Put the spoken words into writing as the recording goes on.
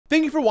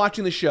Thank you for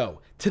watching the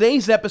show.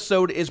 Today's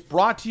episode is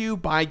brought to you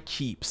by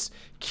Keeps.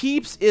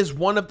 Keeps is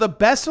one of the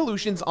best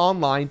solutions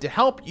online to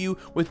help you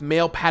with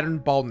male pattern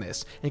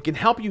baldness and can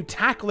help you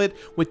tackle it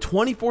with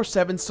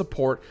 24/7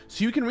 support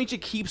so you can reach a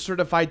Keeps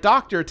certified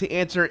doctor to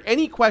answer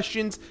any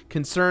questions,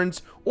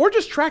 concerns, or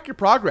just track your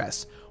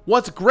progress.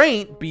 What's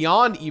great,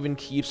 beyond even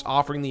Keeps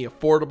offering the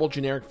affordable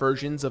generic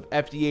versions of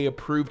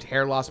FDA-approved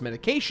hair loss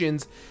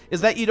medications,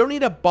 is that you don't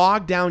need to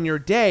bog down your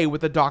day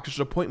with a doctor's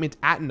appointment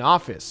at an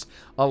office.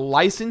 A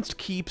licensed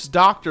Keeps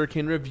doctor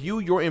can review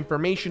your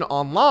information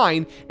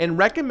online and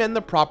recommend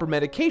the proper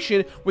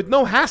medication with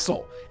no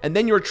hassle, and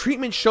then your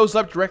treatment shows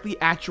up directly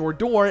at your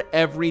door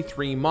every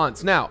 3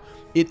 months. Now,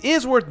 it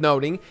is worth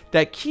noting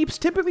that Keeps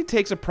typically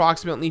takes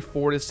approximately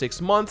 4 to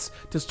 6 months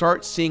to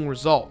start seeing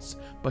results,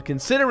 but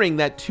considering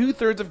that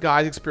 2/3 of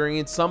guys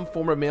experience some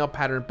form of male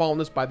pattern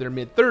baldness by their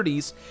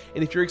mid-30s,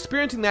 and if you're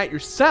experiencing that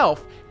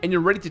yourself and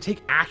you're ready to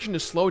take action to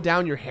slow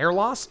down your hair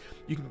loss,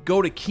 you can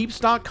go to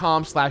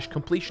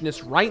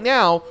keeps.com/completionist right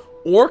now,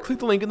 or click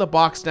the link in the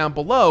box down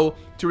below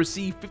to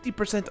receive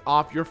 50%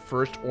 off your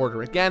first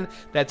order. Again,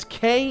 that's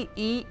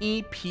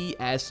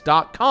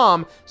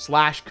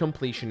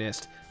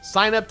keeps.com/completionist.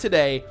 Sign up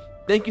today.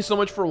 Thank you so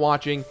much for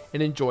watching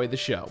and enjoy the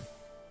show.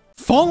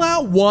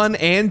 Fallout 1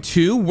 and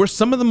 2 were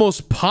some of the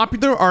most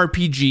popular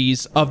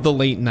RPGs of the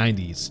late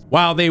 90s.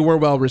 While they were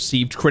well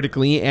received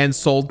critically and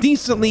sold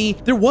decently,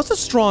 there was a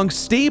strong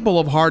stable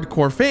of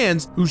hardcore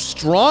fans who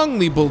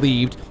strongly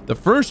believed the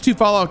first 2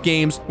 Fallout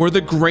games were the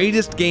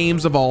greatest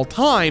games of all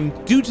time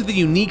due to the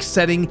unique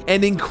setting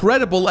and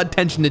incredible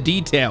attention to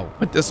detail.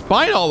 But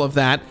despite all of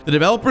that, the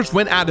developers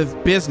went out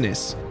of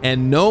business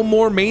and no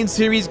more main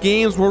series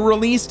games were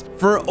released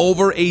for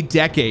over a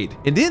decade.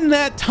 And in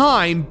that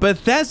time,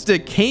 Bethesda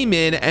came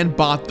in and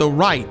bought the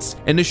rights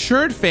and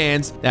assured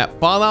fans that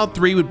Fallout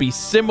 3 would be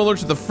similar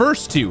to the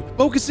first 2,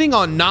 focusing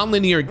on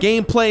non-linear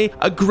gameplay,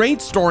 a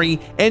great story,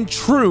 and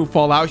true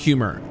Fallout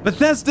humor.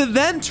 Bethesda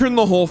then turned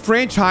the whole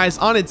franchise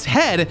on its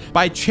head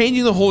by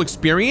changing the whole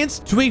experience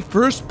to a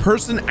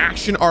first-person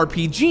action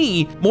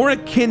RPG more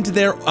akin to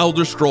their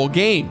Elder Scroll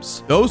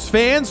games. Those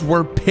fans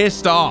were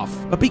pissed off,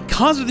 but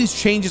because of these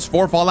changes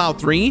for Fallout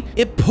 3,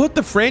 it put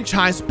the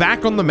franchise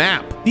back on the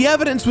map. The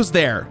evidence was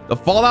there. The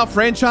Fallout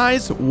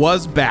franchise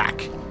was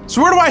back.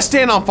 So where do I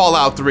stand on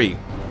Fallout 3?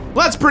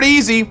 Well, that's pretty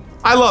easy.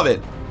 I love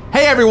it.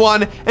 Hey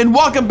everyone, and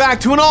welcome back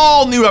to an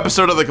all-new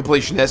episode of The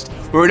Completionist,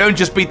 where we don't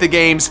just beat the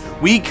games,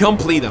 we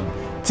complete them.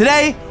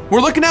 Today,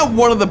 we're looking at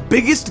one of the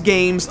biggest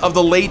games of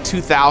the late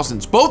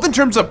 2000s, both in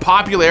terms of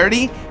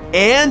popularity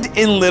and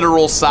in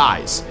literal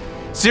size.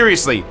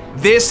 Seriously,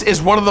 this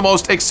is one of the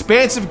most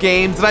expansive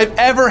games that I've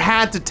ever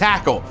had to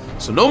tackle.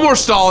 So no more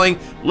stalling,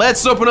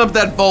 let's open up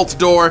that vault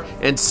door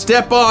and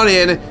step on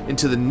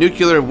into the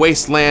nuclear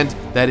wasteland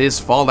that is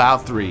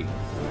Fallout 3.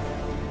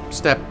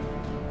 Step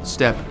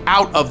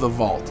out of the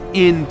vault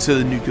into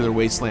the nuclear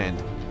wasteland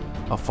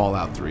of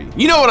Fallout 3.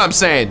 You know what I'm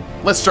saying?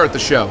 Let's start the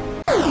show.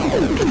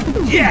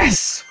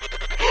 Yes!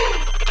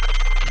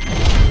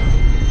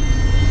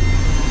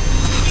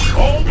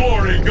 All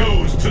glory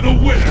goes to the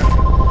winner.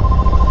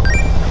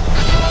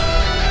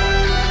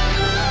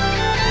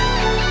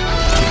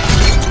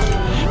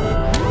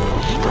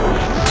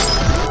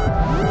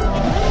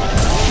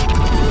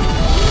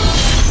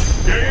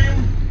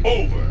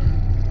 Over.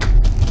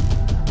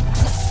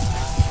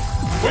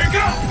 Wake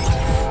up!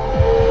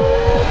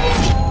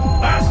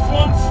 Last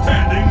one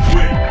standing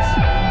wins.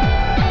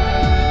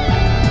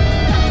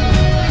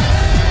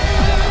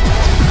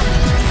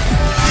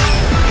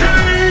 KO!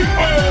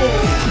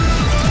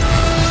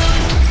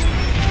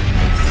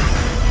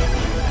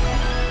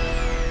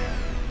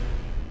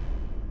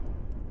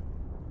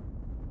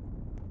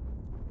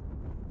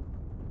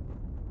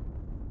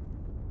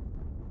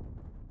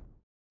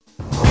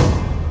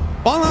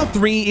 Fallout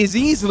 3 is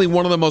easily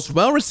one of the most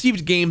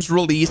well-received games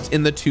released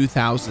in the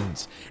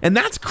 2000s, and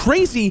that's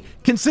crazy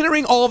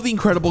considering all of the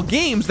incredible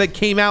games that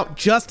came out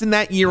just in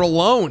that year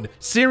alone.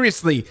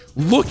 Seriously,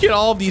 look at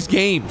all of these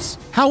games.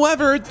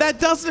 However,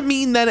 that doesn't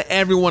mean that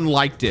everyone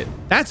liked it.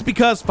 That's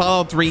because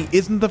Fallout 3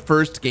 isn't the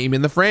first game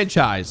in the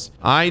franchise.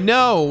 I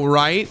know,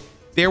 right?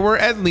 There were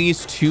at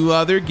least 2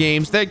 other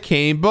games that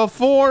came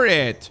before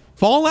it.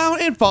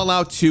 Fallout and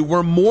Fallout 2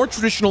 were more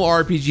traditional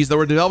RPGs that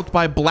were developed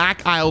by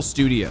Black Isle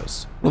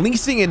Studios,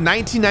 releasing in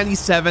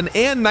 1997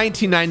 and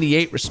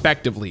 1998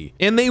 respectively,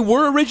 and they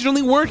were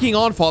originally working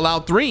on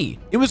Fallout 3.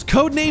 It was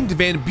codenamed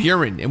Van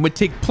Buren and would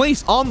take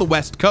place on the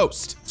West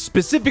Coast,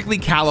 specifically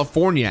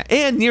California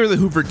and near the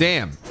Hoover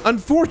Dam.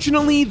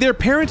 Unfortunately, their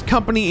parent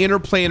company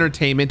Interplay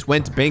Entertainment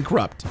went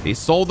bankrupt. They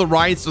sold the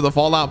rights to the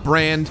Fallout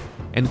brand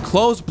and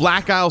closed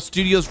Black Isle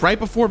Studios right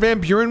before Van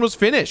Buren was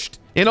finished.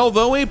 And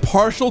although a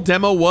partial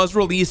demo was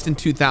released in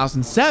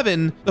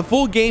 2007, the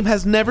full game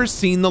has never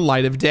seen the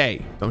light of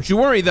day. Don't you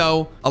worry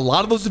though, a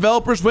lot of those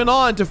developers went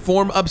on to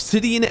form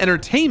Obsidian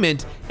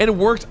Entertainment and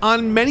worked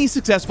on many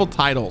successful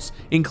titles,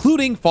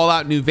 including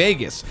Fallout New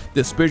Vegas,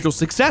 the spiritual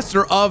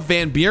successor of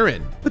Van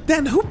Buren. But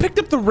then who picked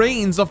up the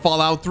reins of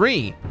Fallout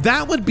 3?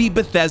 That would be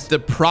Bethesda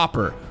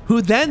proper,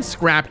 who then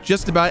scrapped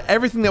just about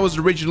everything that was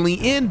originally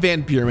in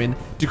Van Buren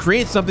to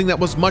create something that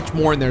was much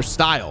more in their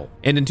style.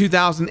 And in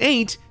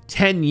 2008,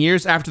 10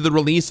 years after the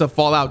release of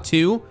Fallout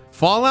 2,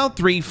 Fallout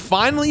 3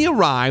 finally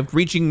arrived,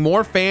 reaching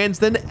more fans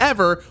than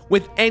ever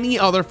with any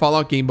other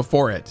Fallout game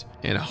before it.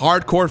 And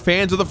hardcore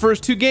fans of the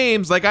first two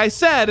games, like I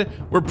said,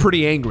 were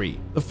pretty angry.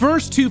 The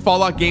first two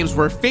Fallout games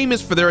were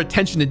famous for their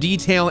attention to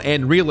detail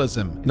and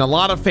realism, and a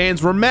lot of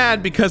fans were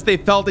mad because they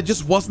felt it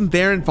just wasn't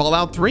there in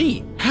Fallout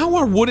 3. How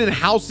are wooden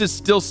houses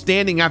still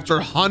standing after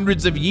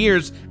hundreds of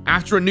years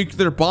after a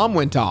nuclear bomb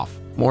went off?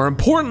 More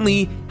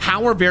importantly,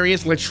 how are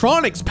various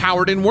electronics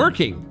powered and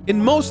working?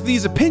 In most of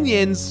these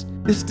opinions,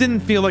 this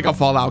didn't feel like a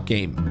Fallout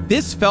game.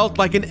 This felt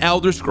like an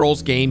Elder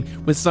Scrolls game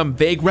with some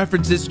vague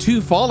references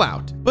to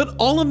Fallout. But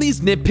all of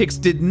these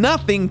nitpicks did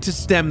nothing to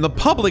stem the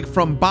public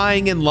from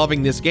buying and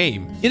loving this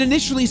game. It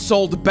initially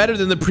sold better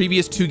than the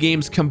previous two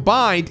games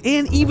combined,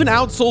 and even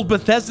outsold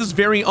Bethesda's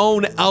very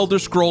own Elder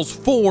Scrolls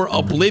 4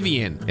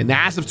 Oblivion. And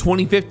as of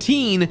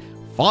 2015,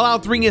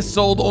 Fallout 3 has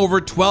sold over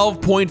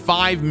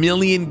 12.5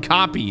 million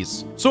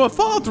copies. So if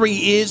Fallout 3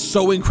 is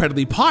so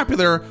incredibly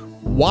popular,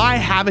 why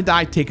haven't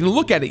I taken a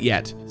look at it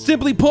yet?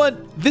 Simply put,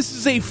 this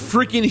is a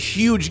freaking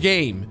huge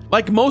game.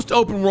 Like most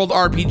open world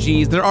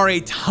RPGs, there are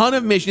a ton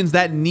of missions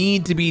that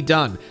need to be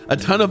done, a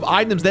ton of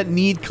items that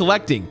need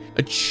collecting,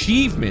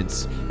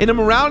 achievements, and a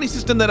morality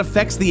system that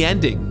affects the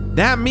ending.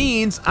 That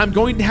means I'm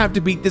going to have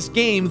to beat this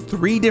game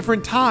 3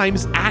 different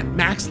times at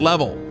max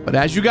level. But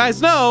as you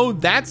guys know,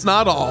 that's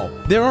not all.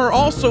 There are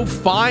also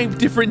 5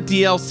 different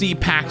DLC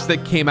packs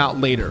that came out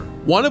later,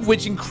 one of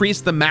which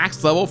increased the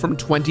max level from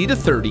 20 to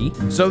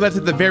 30, so that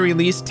at the very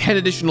least 10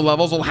 additional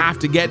levels will have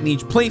to get in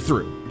each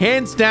playthrough.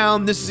 Hands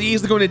down, this is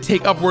easily going to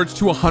take upwards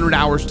to 100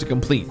 hours to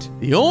complete.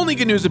 The only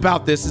good news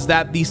about this is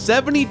that the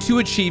 72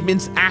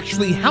 achievements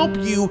actually help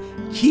you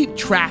keep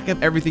track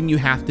of everything you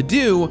have to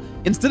do,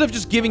 instead of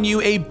just giving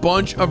you a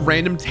bunch of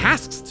random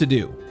tasks to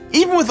do.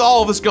 Even with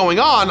all of this going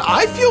on,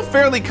 I feel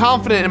fairly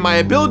confident in my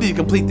ability to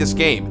complete this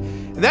game.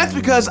 And that's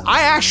because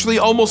I actually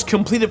almost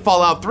completed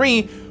Fallout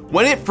 3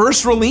 when it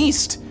first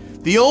released.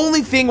 The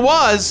only thing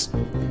was,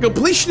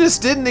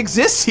 Completionist didn't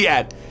exist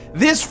yet.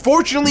 This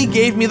fortunately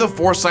gave me the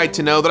foresight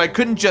to know that I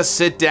couldn't just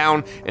sit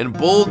down and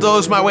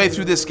bulldoze my way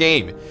through this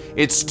game.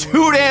 It's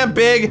too damn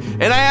big,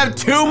 and I have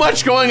too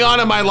much going on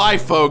in my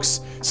life,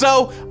 folks.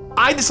 So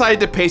I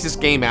decided to pace this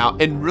game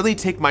out and really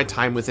take my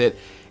time with it.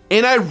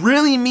 And I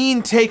really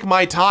mean take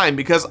my time,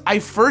 because I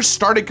first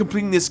started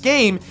completing this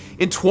game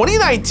in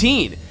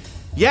 2019.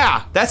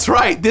 Yeah, that's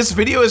right, this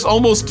video is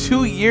almost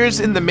 2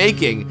 years in the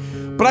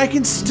making. But I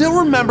can still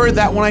remember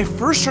that when I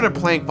first started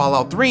playing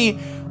Fallout 3,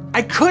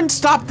 I couldn't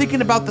stop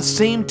thinking about the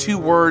same 2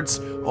 words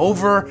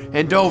over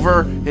and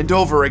over and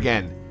over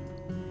again.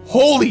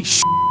 Holy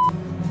sh**.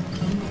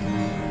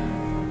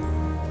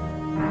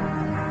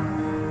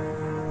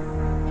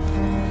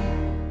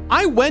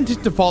 I went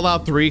into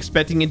Fallout 3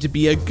 expecting it to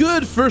be a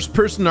good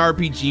first-person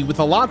RPG with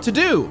a lot to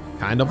do,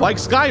 kind of like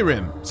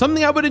Skyrim,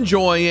 something I would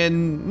enjoy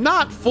and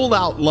not full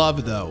out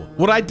love though.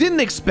 What I didn't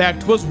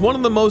expect was one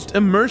of the most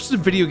immersive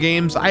video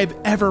games I've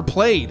ever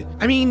played.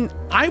 I mean,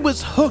 I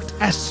was hooked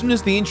as soon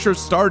as the intro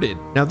started.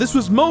 Now this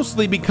was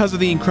mostly because of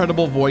the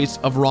incredible voice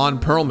of Ron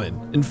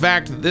Perlman. In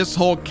fact, this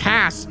whole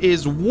cast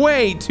is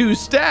way too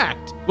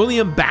stacked.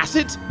 William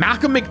Bassett,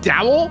 Malcolm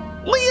McDowell,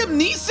 Liam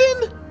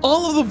Neeson?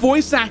 All of the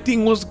voice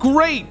acting was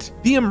great.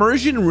 The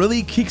immersion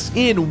really kicks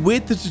in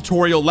with the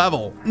tutorial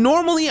level.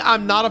 Normally,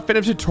 I'm not a fan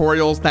of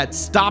tutorials that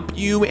stop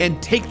you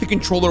and take the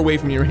controller away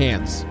from your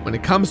hands. When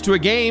it comes to a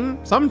game,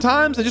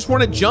 sometimes I just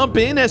want to jump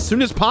in as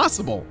soon as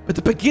possible. But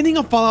the beginning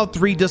of Fallout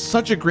 3 does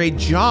such a great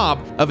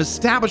job of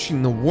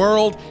establishing the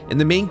world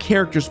and the main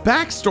character's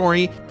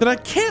backstory that I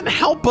can't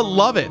help but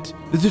love it.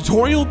 The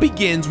tutorial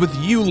begins with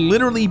you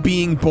literally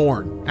being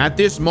born. At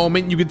this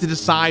moment, you get to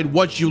decide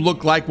what you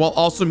look like while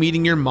also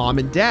meeting your mom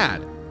and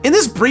dad. In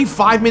this brief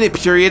 5-minute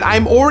period,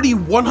 I'm already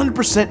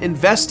 100%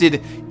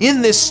 invested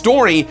in this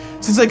story,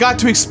 since I got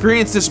to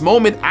experience this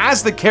moment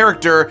as the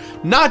character,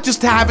 not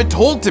just to have it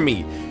told to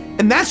me.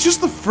 And that's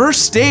just the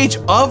first stage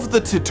of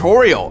the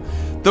tutorial.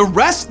 The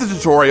rest of the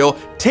tutorial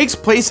takes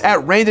place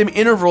at random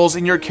intervals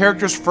in your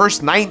character's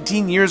first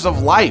 19 years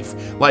of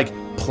life, like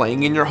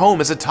playing in your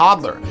home as a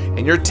toddler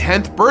and your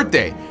 10th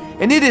birthday,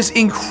 and it is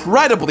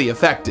incredibly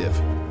effective.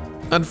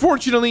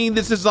 Unfortunately,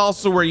 this is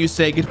also where you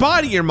say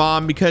goodbye to your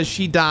mom because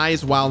she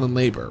dies while in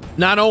labor.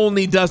 Not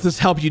only does this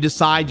help you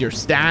decide your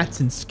stats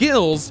and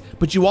skills,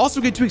 but you also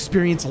get to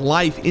experience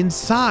life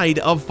inside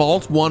of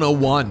Vault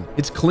 101.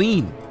 It's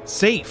clean,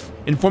 safe,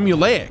 and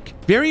formulaic.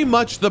 Very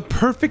much the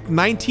perfect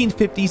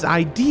 1950s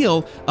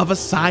ideal of a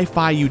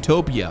sci-fi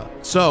utopia.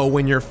 So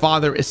when your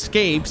father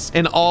escapes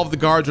and all of the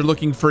guards are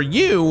looking for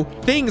you,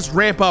 things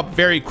ramp up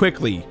very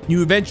quickly.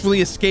 You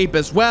eventually escape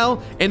as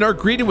well and are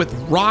greeted with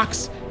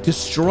rocks,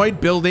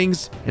 destroyed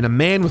buildings, and a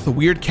man with a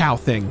weird cow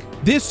thing.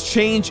 This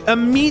change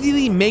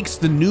immediately makes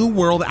the new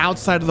world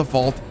outside of the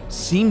vault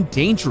seem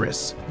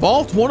dangerous.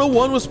 Vault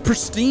 101 was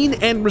pristine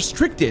and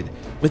restricted,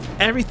 with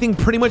everything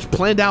pretty much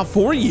planned out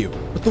for you.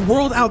 But the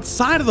world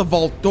outside of the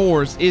vault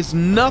doors is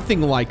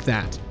nothing like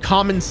that.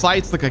 common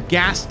sites like a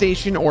gas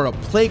station or a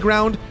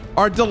playground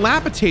are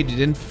dilapidated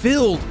and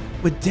filled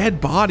with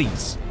dead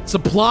bodies.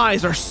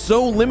 Supplies are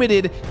so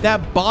limited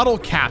that bottle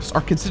caps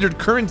are considered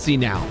currency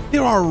now.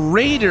 There are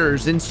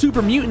raiders and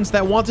super mutants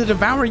that want to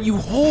devour you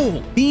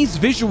whole. These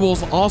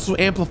visuals also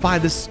amplify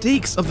the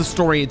stakes of the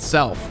story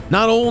itself.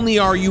 Not only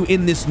are you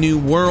in this new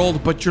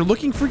world, but you're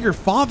looking for your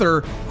father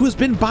who has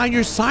been by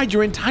your side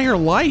your entire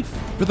life.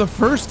 For the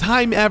first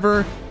time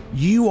ever,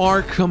 you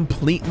are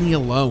completely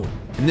alone.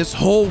 And this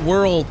whole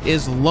world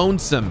is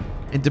lonesome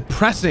and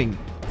depressing.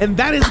 And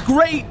that is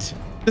great!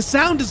 The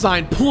sound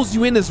design pulls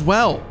you in as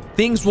well.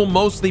 Things will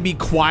mostly be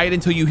quiet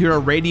until you hear a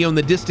radio in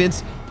the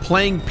distance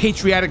playing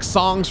patriotic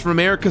songs from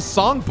America's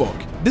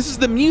songbook. This is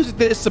the music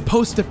that is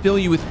supposed to fill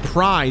you with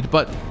pride,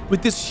 but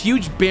with this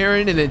huge,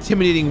 barren, and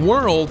intimidating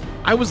world,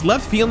 I was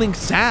left feeling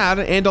sad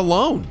and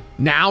alone.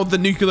 Now the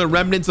nuclear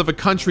remnants of a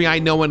country I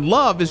know and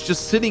love is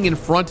just sitting in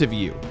front of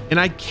you, and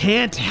I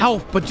can't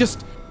help but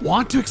just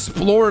want to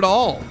explore it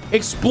all.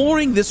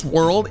 Exploring this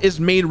world is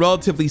made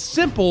relatively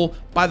simple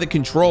by the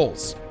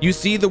controls. You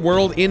see the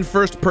world in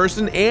first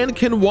person and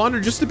can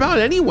wander just about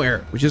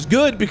anywhere, which is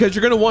good because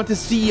you're going to want to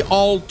see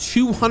all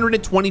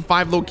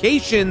 225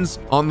 locations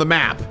on the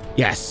map.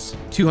 Yes,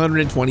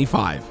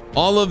 225.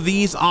 All of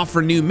these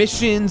offer new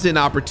missions and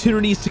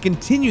opportunities to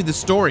continue the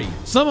story.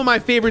 Some of my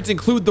favorites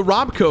include the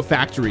Robco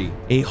factory,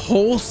 a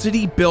whole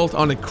city built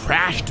on a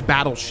crashed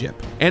battleship,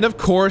 and of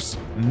course,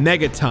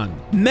 Megaton.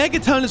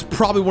 Megaton is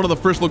probably one of the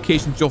first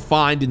locations you'll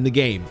find in the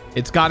game.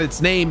 It's got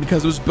its name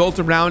because it was built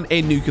around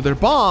a nuclear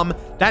bomb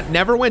that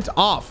never went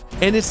off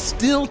and is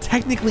still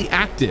technically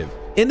active.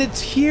 And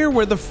it's here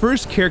where the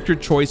first character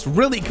choice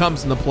really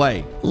comes into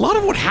play. A lot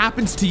of what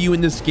happens to you in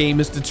this game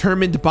is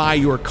determined by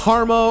your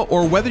karma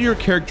or whether your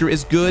character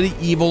is good,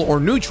 evil, or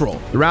neutral.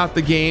 Throughout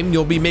the game,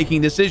 you'll be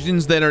making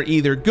decisions that are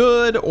either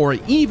good or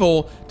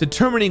evil,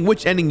 determining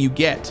which ending you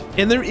get.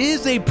 And there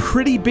is a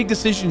pretty big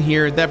decision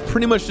here that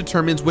pretty much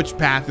determines which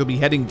path you'll be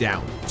heading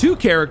down. Two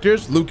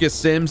characters, Lucas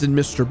Sims and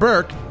Mr.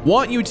 Burke,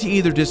 want you to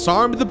either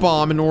disarm the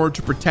bomb in order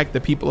to protect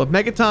the people of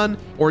Megaton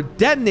or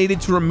detonate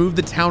it to remove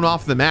the town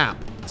off the map.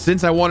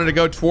 Since I wanted to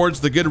go towards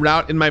the good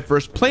route in my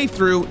first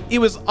playthrough, it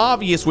was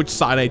obvious which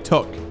side I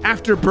took.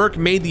 After Burke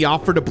made the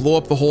offer to blow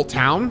up the whole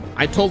town,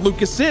 I told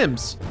Lucas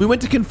Sims. We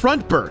went to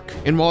confront Burke,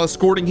 and while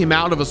escorting him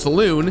out of a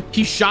saloon,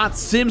 he shot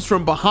Sims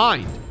from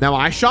behind. Now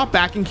I shot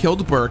back and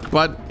killed Burke,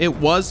 but it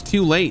was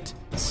too late.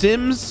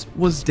 Sims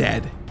was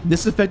dead.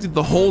 This affected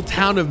the whole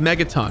town of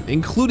Megaton,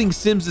 including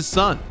Sims'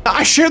 son.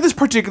 I share this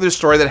particular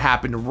story that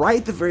happened right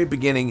at the very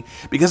beginning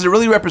because it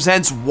really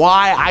represents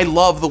why I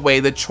love the way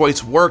that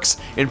choice works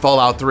in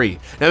Fallout 3.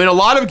 Now, in a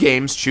lot of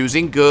games,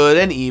 choosing good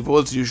and evil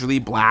is usually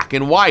black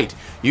and white.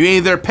 You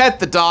either pet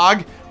the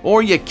dog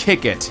or you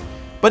kick it.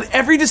 But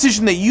every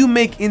decision that you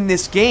make in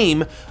this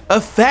game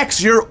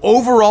affects your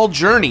overall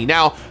journey.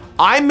 Now,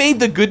 I made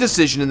the good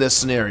decision in this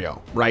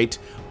scenario, right?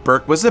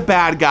 Burke was a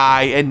bad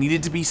guy and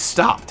needed to be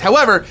stopped.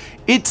 However,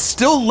 it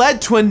still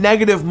led to a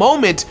negative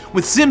moment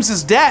with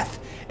Sims' death.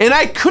 And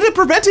I could have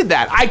prevented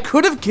that. I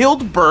could have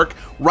killed Burke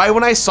right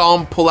when I saw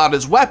him pull out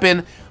his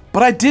weapon,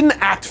 but I didn't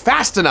act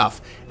fast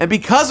enough. And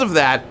because of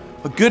that,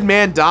 a good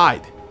man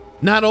died.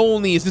 Not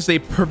only is this a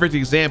perfect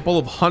example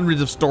of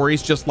hundreds of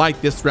stories just like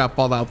this throughout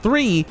Fallout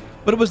 3,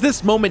 but it was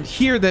this moment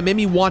here that made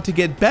me want to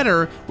get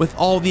better with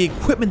all the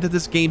equipment that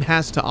this game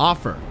has to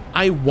offer.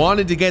 I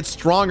wanted to get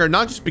stronger,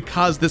 not just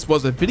because this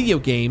was a video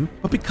game,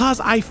 but because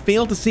I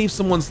failed to save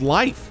someone's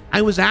life.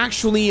 I was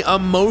actually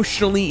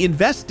emotionally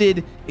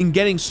invested in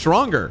getting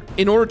stronger.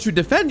 In order to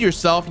defend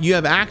yourself, you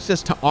have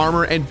access to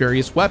armor and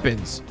various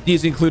weapons.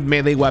 These include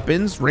melee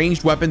weapons,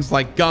 ranged weapons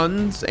like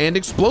guns, and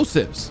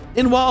explosives.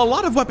 And while a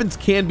lot of weapons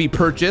can be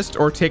purchased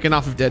or taken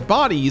off of dead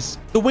bodies,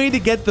 the way to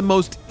get the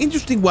most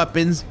interesting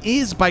weapons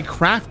is by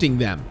crafting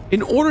them.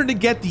 In order to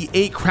get the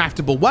 8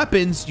 craftable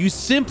weapons, you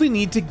simply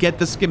need to get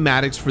the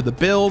schematics for the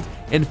build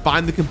and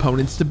find the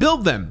components to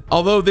build them.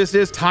 Although this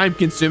is time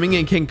consuming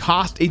and can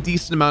cost a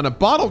decent amount of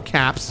bottle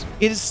caps,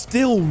 it is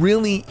still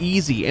really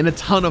easy and a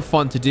ton of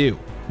fun to do.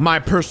 My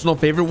personal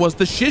favorite was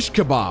the shish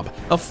kebab,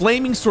 a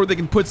flaming sword that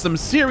can put some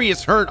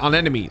serious hurt on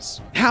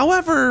enemies.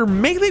 However,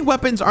 melee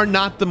weapons are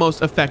not the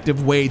most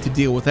effective way to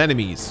deal with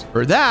enemies.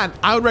 For that,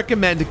 I would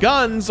recommend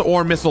guns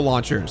or missile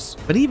launchers.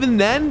 But even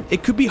then,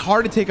 it could be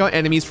hard to take out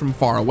enemies from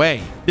far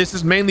away. This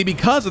is mainly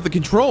because of the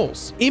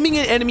controls. Aiming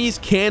at enemies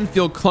can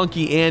feel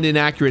clunky and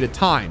inaccurate at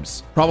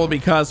times, probably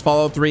because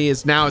Fallout 3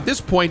 is now at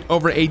this point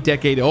over a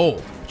decade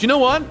old. But you know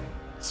what?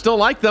 Still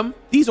like them.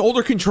 These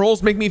older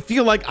controls make me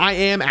feel like I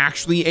am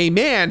actually a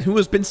man who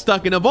has been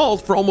stuck in a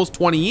vault for almost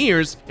 20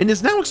 years and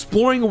is now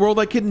exploring a world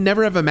I could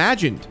never have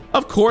imagined.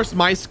 Of course,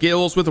 my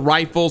skills with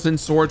rifles and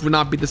swords would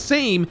not be the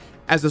same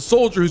as a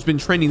soldier who's been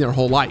training their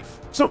whole life.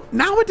 So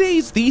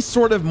nowadays, these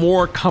sort of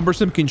more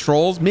cumbersome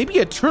controls may be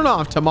a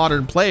turnoff to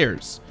modern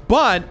players.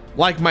 But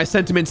like my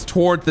sentiments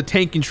toward the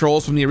tank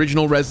controls from the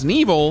original Resident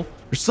Evil,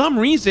 for some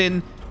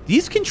reason,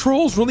 these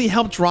controls really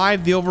help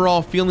drive the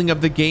overall feeling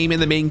of the game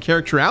and the main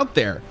character out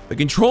there. The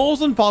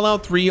controls in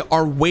Fallout 3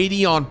 are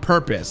weighty on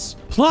purpose.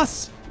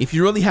 Plus, if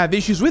you really have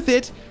issues with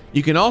it,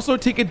 You can also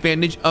take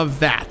advantage of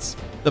VATS,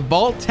 the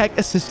Vault-Tec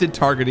assisted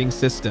targeting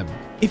system.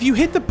 If you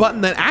hit the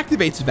button that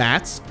activates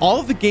VATS,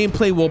 all of the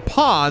gameplay will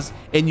pause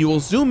and you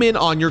will zoom in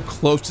on your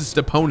closest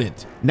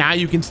opponent. Now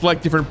you can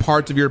select different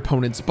parts of your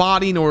opponent's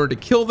body in order to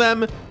kill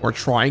them or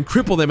try and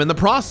cripple them in the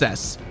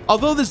process.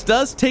 Although this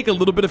does take a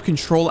little bit of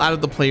control out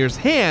of the player's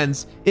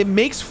hands, it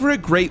makes for a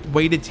great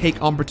way to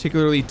take on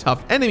particularly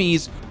tough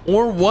enemies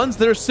or ones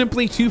that are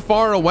simply too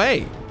far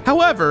away.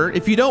 However,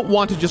 if you don't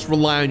want to just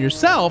rely on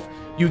yourself,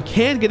 you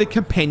can get a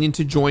companion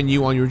to join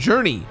you on your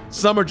journey.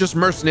 Some are just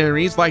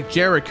mercenaries like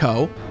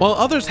Jericho, while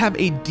others have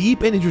a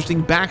deep and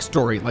interesting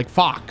backstory like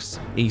Fox,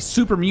 a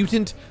super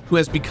mutant who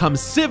has become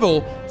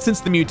civil since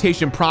the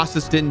mutation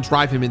process didn't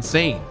drive him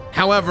insane.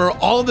 However,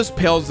 all of this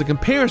pales in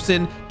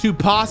comparison to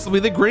possibly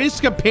the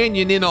greatest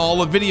companion in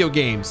all of video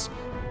games,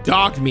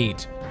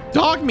 Dogmeat.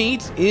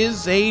 Dogmeat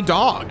is a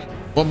dog.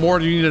 What more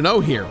do you need to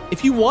know here?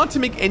 If you want to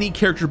make any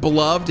character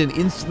beloved and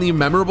instantly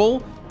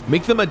memorable,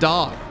 make them a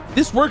dog.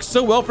 This works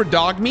so well for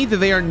Dogmeat that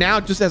they are now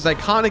just as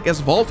iconic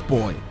as Vault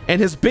Boy, and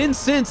has been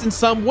since in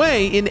some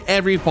way in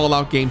every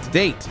Fallout game to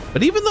date.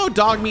 But even though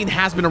Dogmeat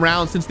has been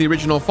around since the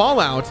original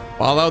Fallout,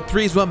 Fallout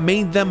 3 is what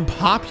made them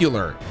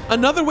popular.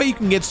 Another way you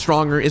can get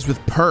stronger is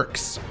with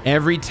perks.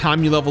 Every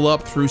time you level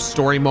up through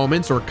story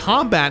moments or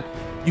combat,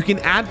 you can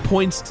add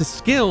points to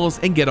skills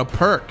and get a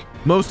perk.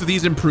 Most of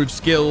these improve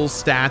skills,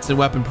 stats, and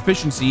weapon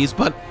proficiencies,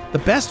 but the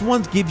best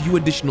ones give you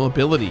additional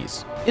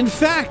abilities. In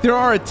fact, there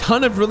are a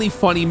ton of really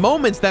funny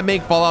moments that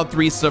make Fallout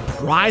 3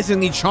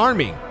 surprisingly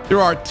charming. There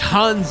are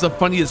tons of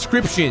funny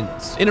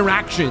descriptions,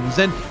 interactions,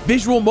 and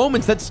visual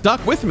moments that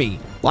stuck with me,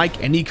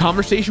 like any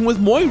conversation with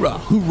Moira,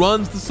 who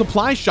runs the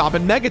supply shop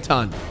in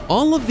Megaton.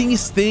 All of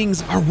these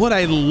things are what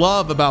I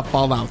love about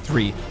Fallout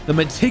 3, the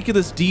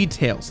meticulous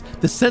details,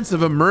 the sense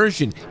of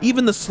immersion,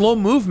 even the slow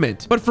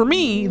movement. But for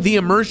me, the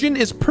immersion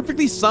is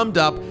perfectly summed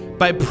up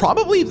by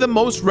probably the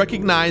most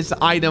recognized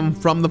item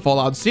from the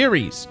Fallout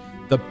series,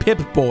 the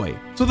Pip-Boy.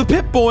 So the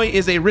Pip-Boy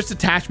is a wrist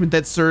attachment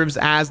that serves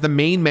as the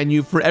main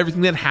menu for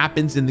everything that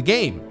happens in the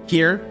game.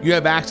 Here, you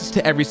have access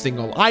to every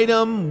single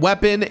item,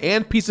 weapon,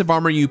 and piece of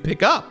armor you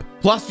pick up.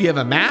 Plus, you have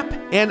a map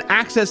and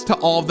access to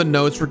all of the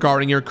notes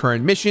regarding your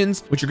current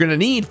missions, which you're gonna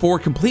need for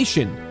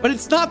completion. But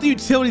it's not the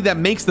utility that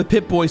makes the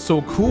Pip-Boy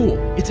so cool.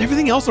 It's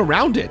everything else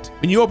around it.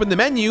 When you open the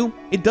menu,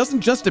 it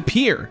doesn't just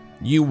appear.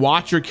 You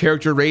watch your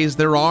character raise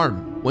their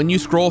arm. When you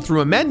scroll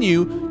through a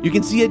menu, you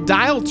can see a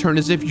dial turn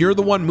as if you're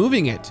the one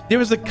moving it. There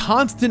is a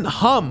constant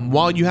hum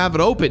while you have it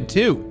open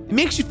too. It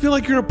makes you feel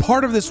like you're a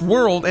part of this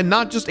world and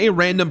not just a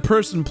random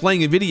person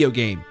playing a video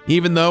game,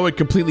 even though it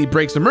completely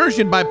breaks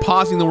immersion by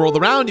pausing the world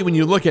around you when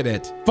you look at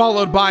it,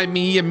 followed by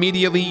me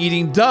immediately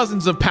eating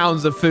dozens of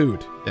pounds of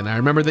food. Then I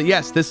remember that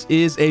yes, this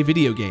is a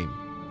video game.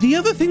 The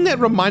other thing that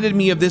reminded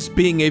me of this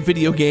being a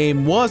video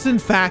game was in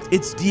fact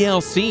its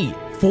DLC.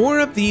 4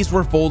 of these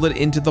were folded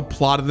into the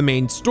plot of the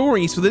main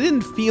story, so they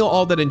didn't feel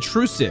all that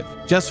intrusive,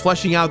 just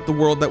fleshing out the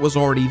world that was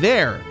already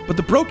there. But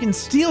the Broken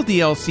Steel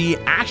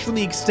DLC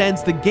actually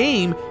extends the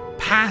game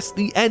past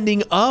the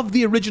ending of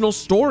the original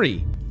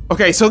story.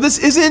 Okay, so this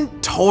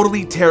isn't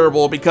totally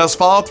terrible because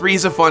Fallout 3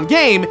 is a fun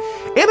game, and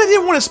I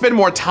didn't want to spend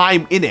more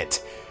time in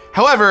it.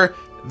 However,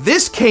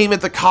 this came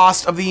at the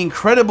cost of the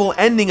incredible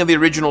ending of the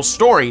original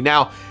story.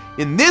 Now,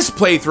 in this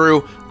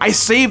playthrough, I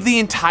saved the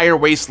entire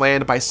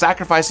wasteland by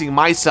sacrificing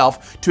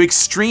myself to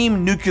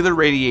extreme nuclear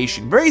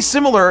radiation, very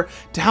similar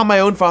to how my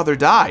own father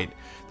died.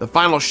 The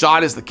final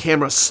shot is the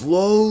camera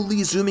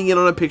slowly zooming in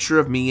on a picture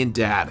of me and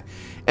Dad.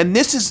 And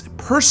this is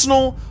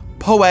personal,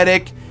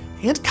 poetic,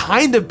 and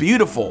kind of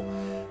beautiful.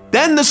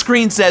 Then the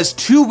screen says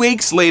 2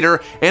 weeks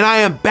later, and I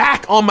am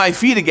back on my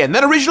feet again.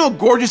 That original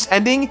gorgeous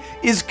ending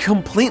is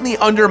completely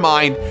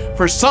undermined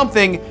for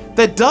something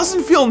that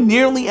doesn't feel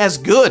nearly as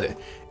good.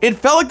 It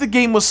felt like the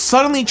game was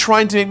suddenly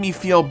trying to make me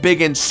feel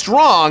big and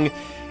strong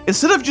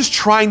instead of just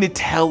trying to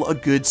tell a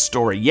good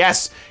story.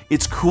 Yes,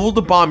 it's cool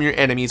to bomb your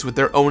enemies with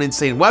their own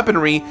insane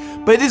weaponry,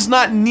 but it is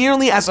not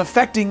nearly as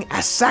affecting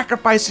as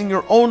sacrificing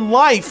your own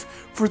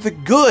life for the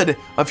good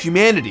of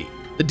humanity.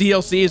 The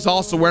DLC is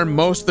also where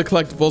most of the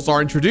collectibles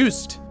are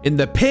introduced. In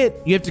the pit,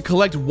 you have to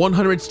collect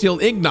 100 steel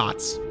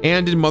ignots,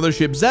 and in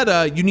Mothership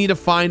Zeta, you need to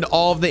find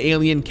all of the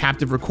alien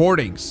captive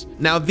recordings.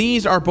 Now,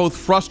 these are both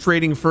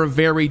frustrating for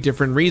very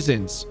different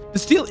reasons. The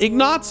steel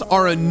ignots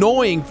are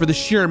annoying for the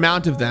sheer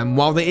amount of them,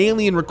 while the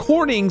alien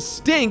recordings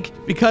stink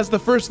because the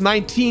first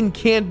 19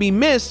 can be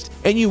missed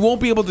and you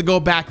won't be able to go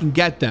back and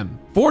get them.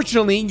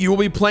 Fortunately, you will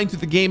be playing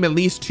through the game at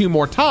least 2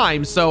 more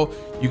times, so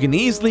you can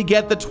easily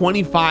get the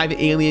 25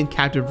 alien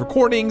captive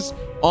recordings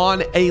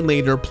on a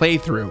later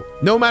playthrough.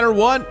 No matter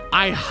what,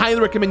 I highly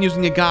recommend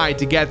using a guide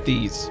to get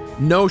these.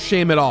 No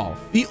shame at all.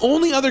 The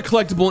only other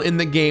collectible in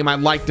the game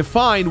I'd like to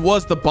find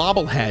was the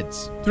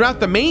bobbleheads.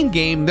 Throughout the main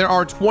game, there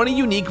are 20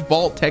 unique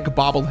Vault-Tec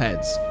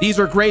bobbleheads. These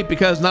are great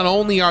because not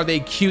only are they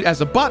cute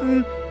as a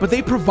button, but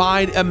they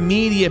provide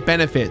immediate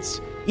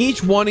benefits.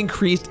 Each one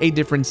increased a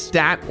different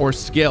stat or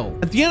skill.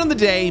 At the end of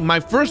the day, my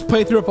first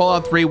playthrough of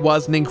Fallout 3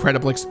 was an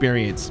incredible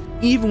experience,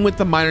 even with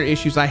the minor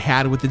issues I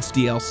had with its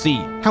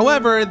DLC.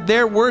 However,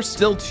 there were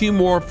still 2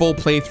 more full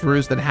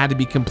playthroughs that had to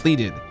be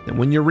completed. And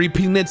when you're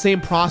repeating that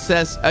same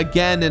process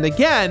again and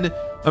again,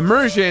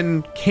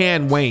 immersion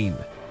can wane.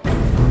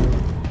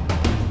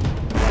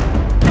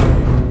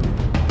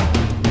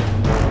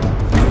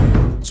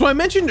 So I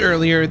mentioned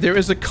earlier, there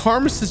is a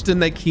karma system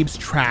that keeps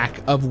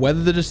track of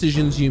whether the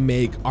decisions you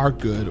make are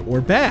good or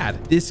bad.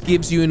 This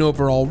gives you an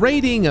overall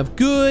rating of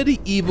good,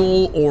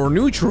 evil, or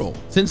neutral.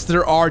 Since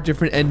there are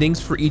different endings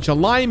for each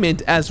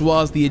alignment, as well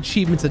as the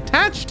achievements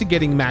attached to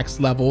getting max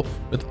level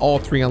with all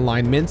 3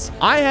 alignments,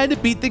 I had to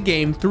beat the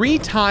game 3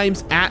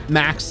 times at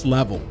max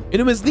level.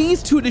 And it was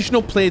these 2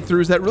 additional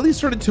playthroughs that really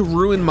started to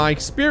ruin my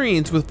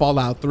experience with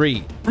Fallout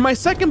 3. For my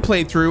second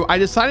playthrough, I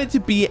decided to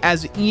be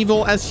as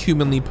evil as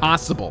humanly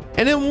possible,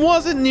 and it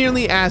wasn't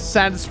nearly as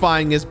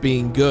satisfying as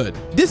being good.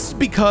 This is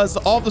because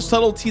all the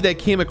subtlety that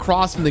came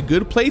across in the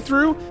good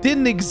playthrough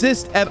didn't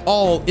exist at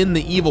all in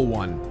the evil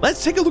one.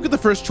 Let's take a look at the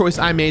first choice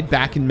I made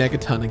back in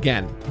Megaton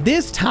again.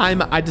 This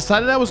time, I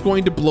decided I was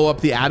going to blow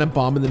up the atom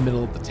bomb in the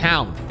middle of the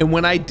town, and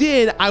when I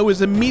did, I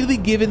was immediately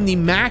given the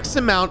max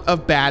amount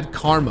of bad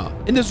karma,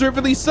 and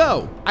deservedly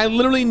so. I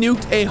literally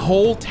nuked a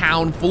whole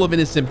town full of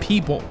innocent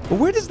people. But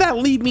where does that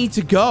lead me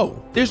to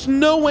go? There's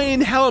no way in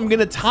hell I'm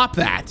gonna top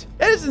that.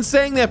 That isn't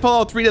saying that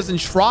Fallout 3 doesn't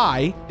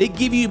try. They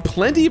give you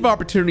plenty of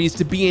opportunities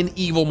to be an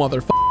evil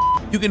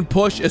motherfucker. You can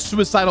push a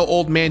suicidal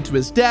old man to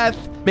his death,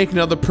 make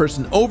another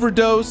person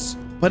overdose,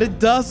 but it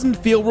doesn't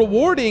feel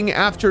rewarding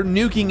after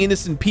nuking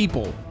innocent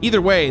people.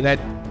 Either way, that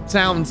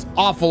sounds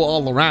awful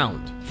all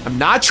around. I'm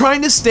not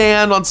trying to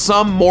stand on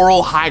some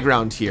moral high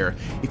ground here.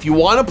 If you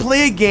want to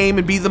play a game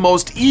and be the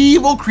most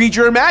evil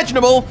creature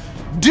imaginable,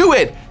 do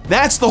it.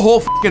 That's the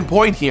whole fucking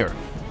point here.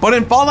 But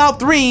in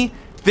Fallout 3,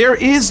 there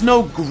is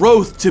no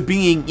growth to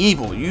being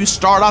evil. You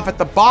start off at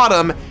the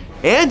bottom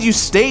and you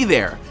stay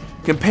there.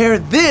 Compare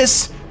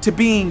this to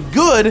being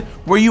good,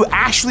 where you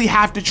actually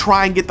have to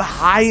try and get the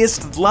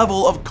highest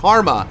level of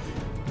karma.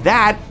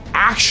 That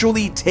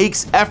actually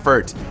takes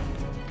effort.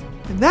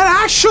 And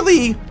that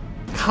actually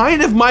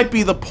kind of might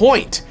be the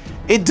point.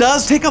 It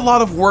does take a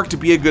lot of work to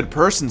be a good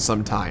person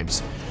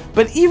sometimes.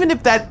 But even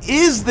if that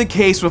is the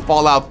case with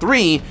Fallout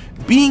 3,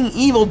 being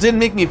evil didn't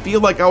make me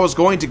feel like I was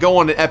going to go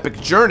on an epic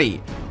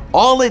journey.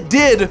 All it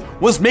did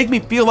was make me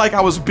feel like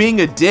I was being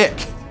a dick.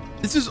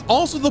 This is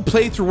also the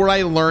playthrough where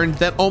I learned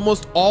that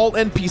almost all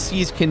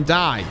NPCs can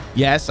die.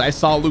 Yes, I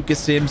saw Lucas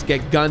Sims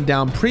get gunned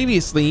down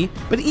previously,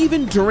 but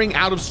even during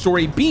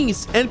out-of-story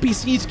beasts,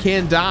 NPCs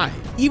can die,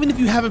 even if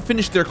you haven't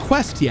finished their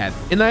quest yet.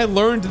 And I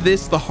learned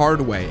this the hard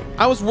way.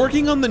 I was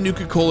working on the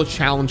Nuka-Cola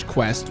Challenge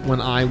quest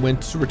when I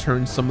went to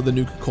return some of the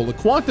Nuka-Cola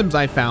Quantums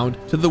I found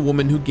to the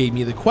woman who gave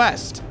me the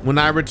quest. When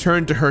I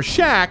returned to her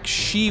shack,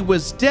 she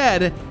was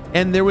dead,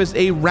 and there was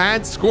a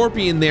rad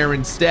scorpion there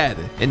instead.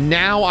 And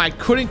now I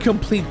couldn't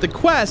complete the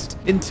quest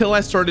until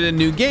I started a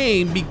new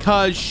game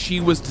because she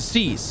was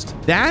deceased.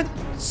 That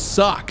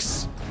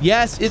sucks.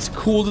 Yes, it's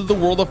cool that the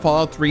world of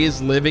Fallout 3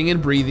 is living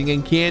and breathing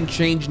and can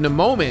change in a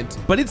moment,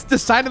 but it's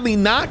decidedly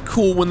not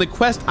cool when the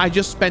quest I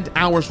just spent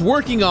hours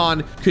working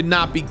on could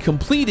not be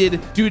completed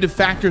due to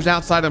factors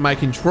outside of my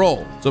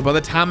control. So by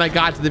the time I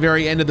got to the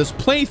very end of this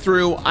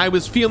playthrough, I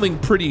was feeling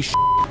pretty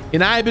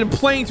and I had been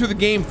playing through the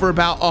game for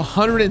about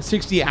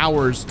 160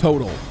 hours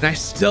total, and I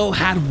still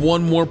had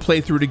one more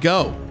playthrough to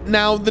go.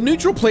 Now, the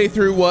neutral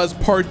playthrough was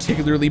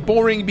particularly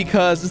boring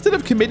because instead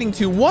of committing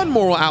to one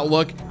moral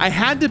outlook, I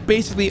had to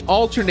basically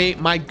alternate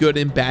my good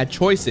and bad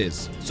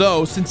choices.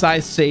 So, since I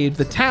saved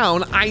the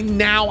town, I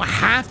now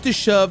have to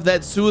shove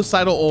that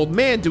suicidal old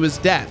man to his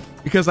death.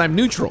 Because I'm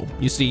neutral,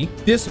 you see.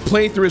 This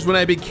playthrough is when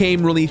I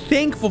became really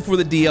thankful for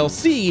the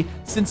DLC,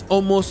 since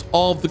almost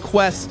all of the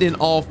quests in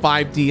all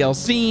 5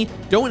 DLC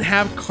don't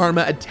have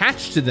karma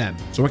attached to them.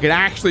 So I could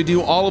actually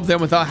do all of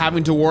them without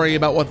having to worry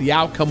about what the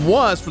outcome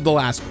was for the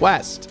last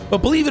quest. But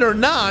believe it or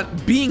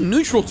not, being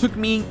neutral took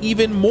me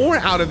even more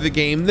out of the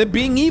game than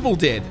being evil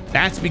did.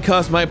 That's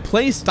because my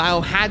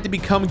playstyle had to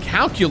become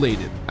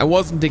calculated. I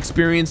wasn't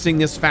experiencing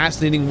this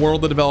fascinating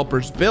world the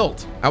developers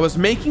built. I was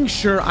making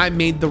sure I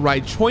made the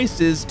right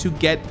choices to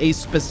get a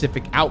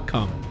specific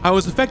outcome. I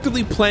was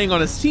effectively playing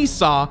on a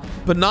seesaw,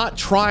 but not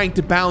trying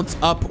to bounce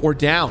up or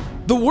down.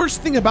 The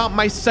worst thing about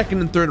my second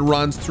and third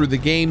runs through the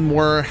game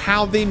were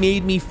how they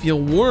made me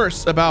feel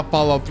worse about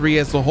Fallout 3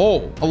 as a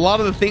whole. A lot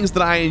of the things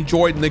that I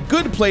enjoyed in the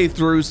good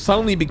playthroughs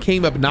suddenly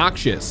became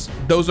obnoxious.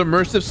 Those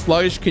immersive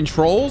sluggish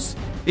controls,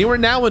 they were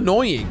now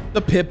annoying.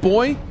 The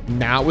Pip-Boy,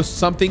 now was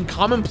something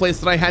commonplace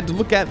that I had to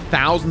look at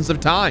thousands of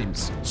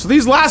times. So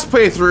these last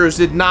playthroughs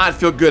did not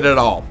feel good at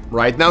all,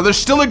 right? Now there's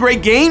still a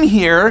great game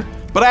here,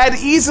 but I had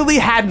easily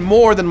had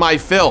more than my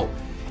fill.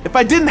 If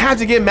I didn't have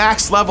to get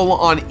max level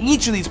on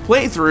each of these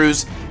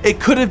playthroughs, it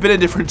could have been a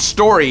different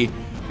story,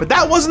 but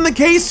that wasn't the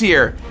case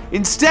here.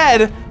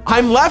 Instead,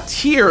 I'm left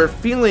here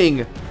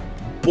feeling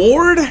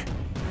bored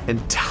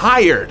and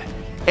tired.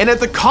 And at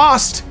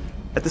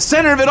the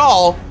center of it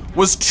all,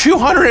 was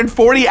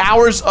 240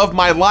 hours of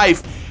my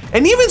life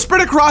And even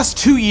spread across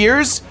 2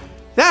 years,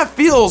 that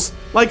feels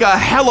like a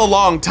hella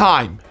long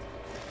time.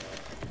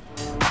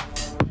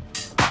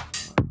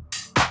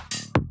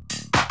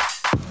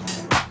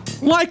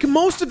 Like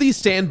most of these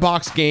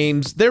sandbox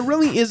games, there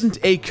really isn't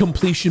a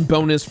completion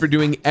bonus for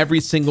doing every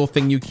single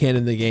thing you can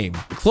in the game.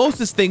 The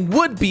closest thing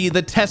would be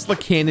the Tesla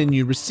cannon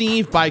you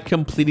receive by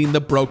completing the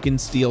Broken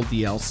Steel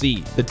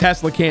DLC. The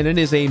Tesla cannon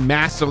is a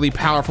massively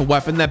powerful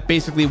weapon that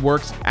basically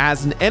works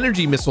as an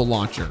energy missile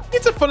launcher.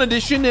 It's a fun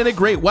addition and a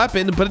great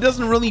weapon, but it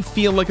doesn't really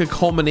feel like a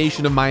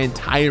culmination of my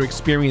entire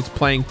experience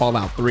playing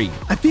Fallout 3.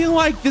 I feel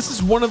like this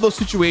is one of those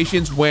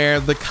situations where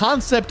the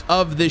concept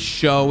of this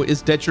show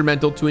is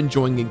detrimental to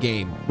enjoying a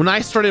game. When I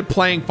started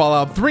playing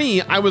Fallout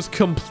 3, I was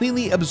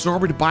completely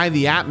absorbed by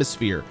the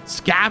atmosphere,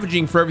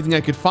 scavenging for everything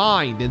I could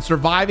find and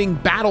surviving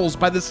battles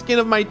by the skin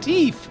of my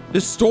teeth.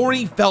 The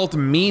story felt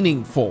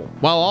meaningful,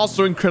 while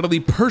also incredibly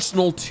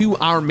personal to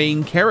our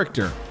main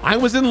character. I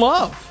was in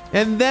love.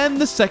 And then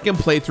the second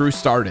playthrough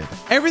started.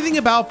 Everything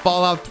about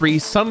Fallout 3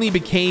 suddenly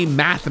became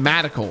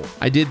mathematical.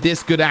 I did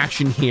this good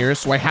action here,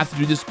 so I have to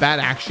do this bad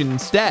action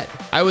instead.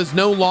 I was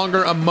no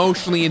longer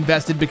emotionally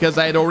invested because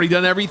I had already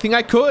done everything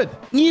I could.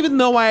 Even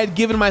though I had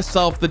given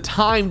myself the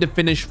time to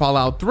finish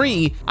Fallout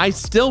 3, I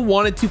still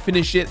wanted to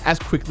finish it as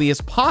quickly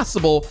as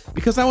possible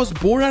because I was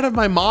bored out of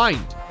my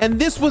mind. And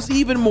this was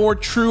even more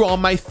true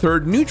on my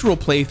third neutral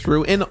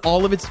playthrough and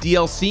all of its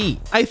DLC.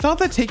 I thought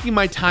that taking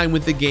my time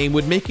with the game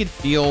would make it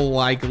feel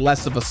like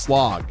less of a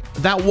slog.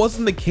 That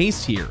wasn't the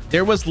case here.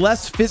 There was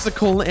less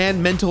physical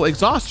and mental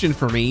exhaustion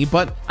for me,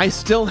 but I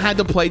still had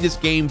to play this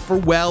game for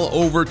well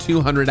over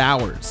 200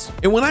 hours.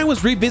 And when I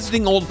was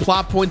revisiting old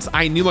plot points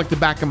I knew like the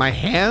back of my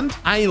hand,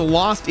 I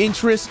lost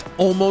interest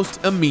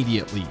almost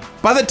immediately.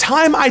 By the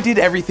time I did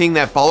everything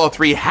that Fallout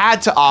 3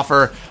 had to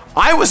offer,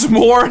 I was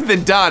more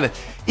than done.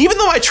 Even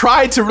though I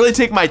tried to really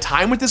take my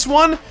time with this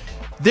one,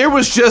 there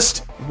was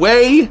just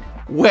way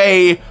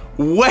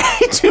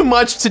too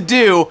much to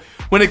do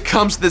when it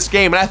comes to this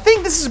game. And I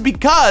think this is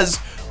because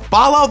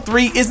Fallout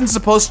 3 isn't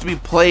supposed to be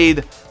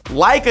played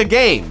like a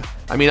game.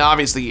 I mean,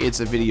 obviously it's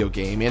a video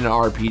game and an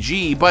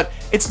RPG, but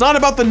it's not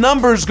about the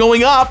numbers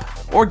going up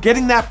or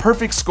getting that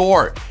perfect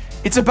score.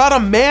 It's about a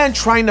man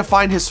trying to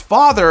find his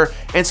father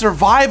and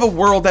survive a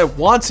world that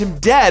wants him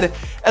dead,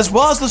 as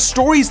well as the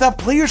stories that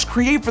players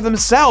create for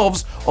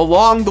themselves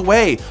along the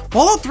way.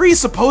 Fallout 3 is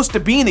supposed to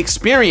be an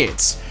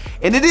experience,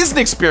 and it is an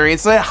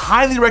experience that I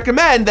highly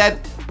recommend that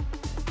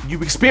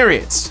you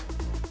experience.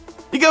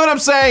 You get what I'm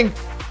saying?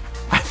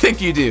 I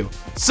think you do.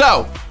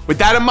 So, with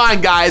that in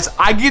mind, guys,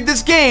 I give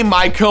this game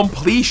my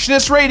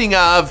completionist rating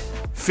of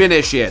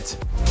finish it.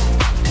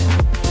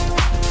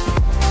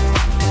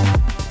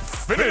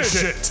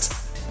 Finish it!